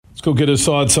Let's go get his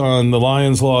thoughts on the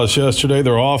Lions' loss yesterday.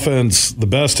 Their offense, the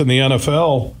best in the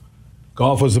NFL.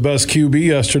 Goff was the best QB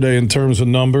yesterday in terms of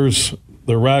numbers.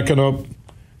 They're racking up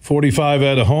 45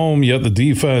 at home, yet the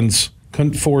defense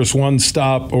couldn't force one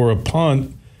stop or a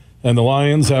punt. And the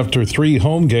Lions, after 3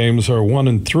 home games, are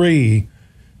 1-3.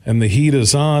 And the heat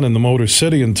is on in the Motor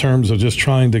City in terms of just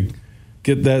trying to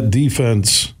get that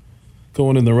defense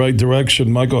going in the right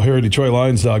direction. Michael Harry,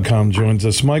 DetroitLions.com, joins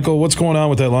us. Michael, what's going on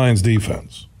with that Lions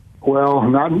defense? Well,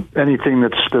 not anything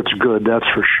that's good, that's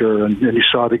for sure. And you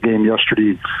saw the game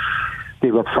yesterday.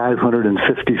 Gave up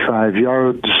 555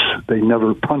 yards. They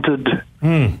never punted.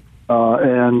 And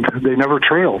they never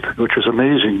trailed, which was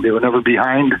amazing. They were never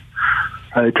behind.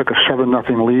 They took a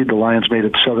 7-0 lead. The Lions made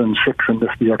it 7-6 and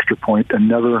missed the extra point, and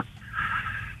never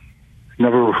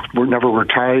were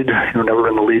tied. Never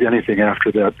in the lead. Anything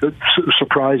after that. It's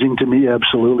surprising to me,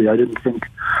 absolutely. I didn't think.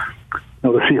 The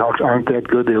Seahawks aren't that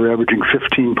good. They were averaging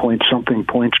 15-point-something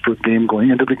points per game going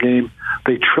into the game.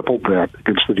 They tripled that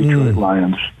against the Detroit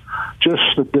Lions. Just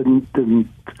that didn't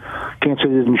can't say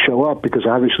they didn't show up, because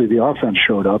obviously the offense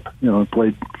showed up.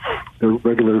 Played their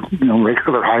regular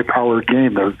high-powered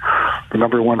game. They're the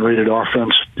number 1 rated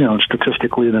offense,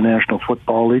 statistically in the National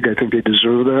Football League. I think they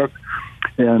deserve that.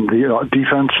 And the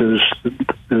defense is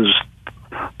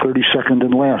 32nd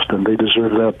and last, and they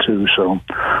deserve that too. So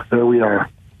there we are.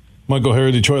 Michael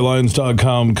Harry,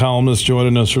 DetroitLions.com columnist,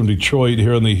 joining us from Detroit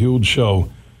here on the Huge Show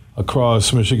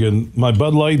across Michigan. My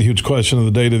Bud Light huge question of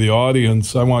the day to the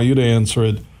audience, I want you to answer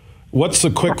it. What's the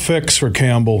quick fix for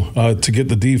Campbell to get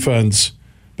the defense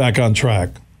back on track?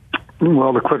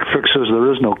 Well, the quick fix is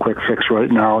there is no quick fix right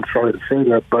now. I'm sorry to say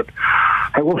that, but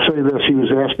I will say this. He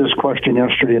was asked this question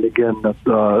yesterday and again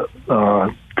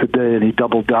today, and he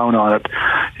doubled down on it.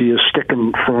 He is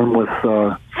sticking firm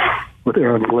with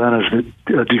Aaron Glenn as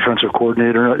the defensive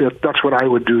coordinator. That's what I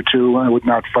would do, too. I would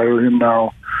not fire him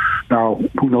now. Now,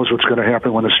 who knows what's going to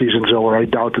happen when the season's over. I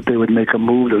doubt that they would make a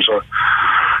move. There's a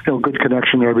good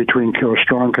connection there or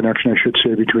strong connection, I should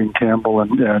say, between Campbell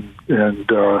and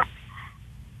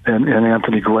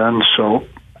Anthony Glenn. So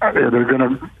they're going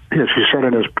to, as he said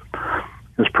in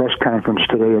his press conference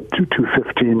today at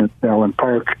 2:15 at Allen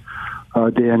Park,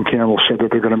 Dan Campbell said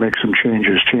that they're going to make some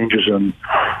changes in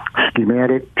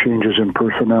schematic, changes in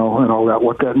personnel, and all that.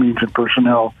 What that means in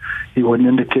personnel, he wouldn't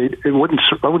indicate. I wouldn't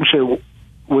say it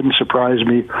wouldn't surprise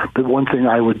me, but one thing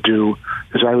I would do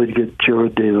is I would get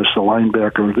Jared Davis, the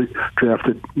linebacker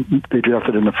they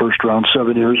drafted in the first round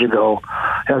 7 years ago.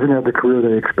 Hasn't had the career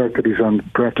they expected. He's on the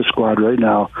practice squad right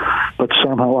now, but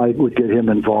somehow I would get him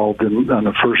involved on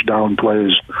the first down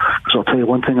plays. Because I'll tell you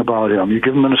one thing about him: you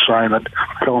give him an assignment,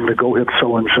 tell him to go hit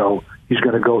so and so, he's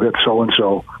going to go hit so and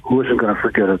so. Who isn't going to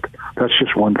forget it? That's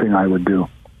just one thing I would do.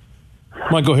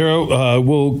 Michael Harrow,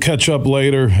 we'll catch up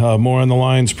later. More on the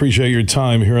Lions. Appreciate your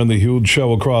time here on the Huge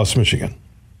Show across Michigan.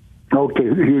 Okay,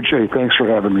 Huge. Hey, thanks for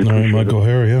having me. All right, Michael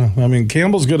Harrow, yeah. I mean,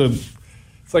 Campbell's going to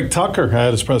 – it's like Tucker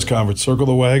had his press conference. Circle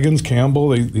the wagons.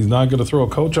 Campbell, he's not going to throw a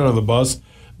coach under the bus,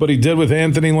 but he did with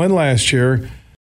Anthony Lynn last year.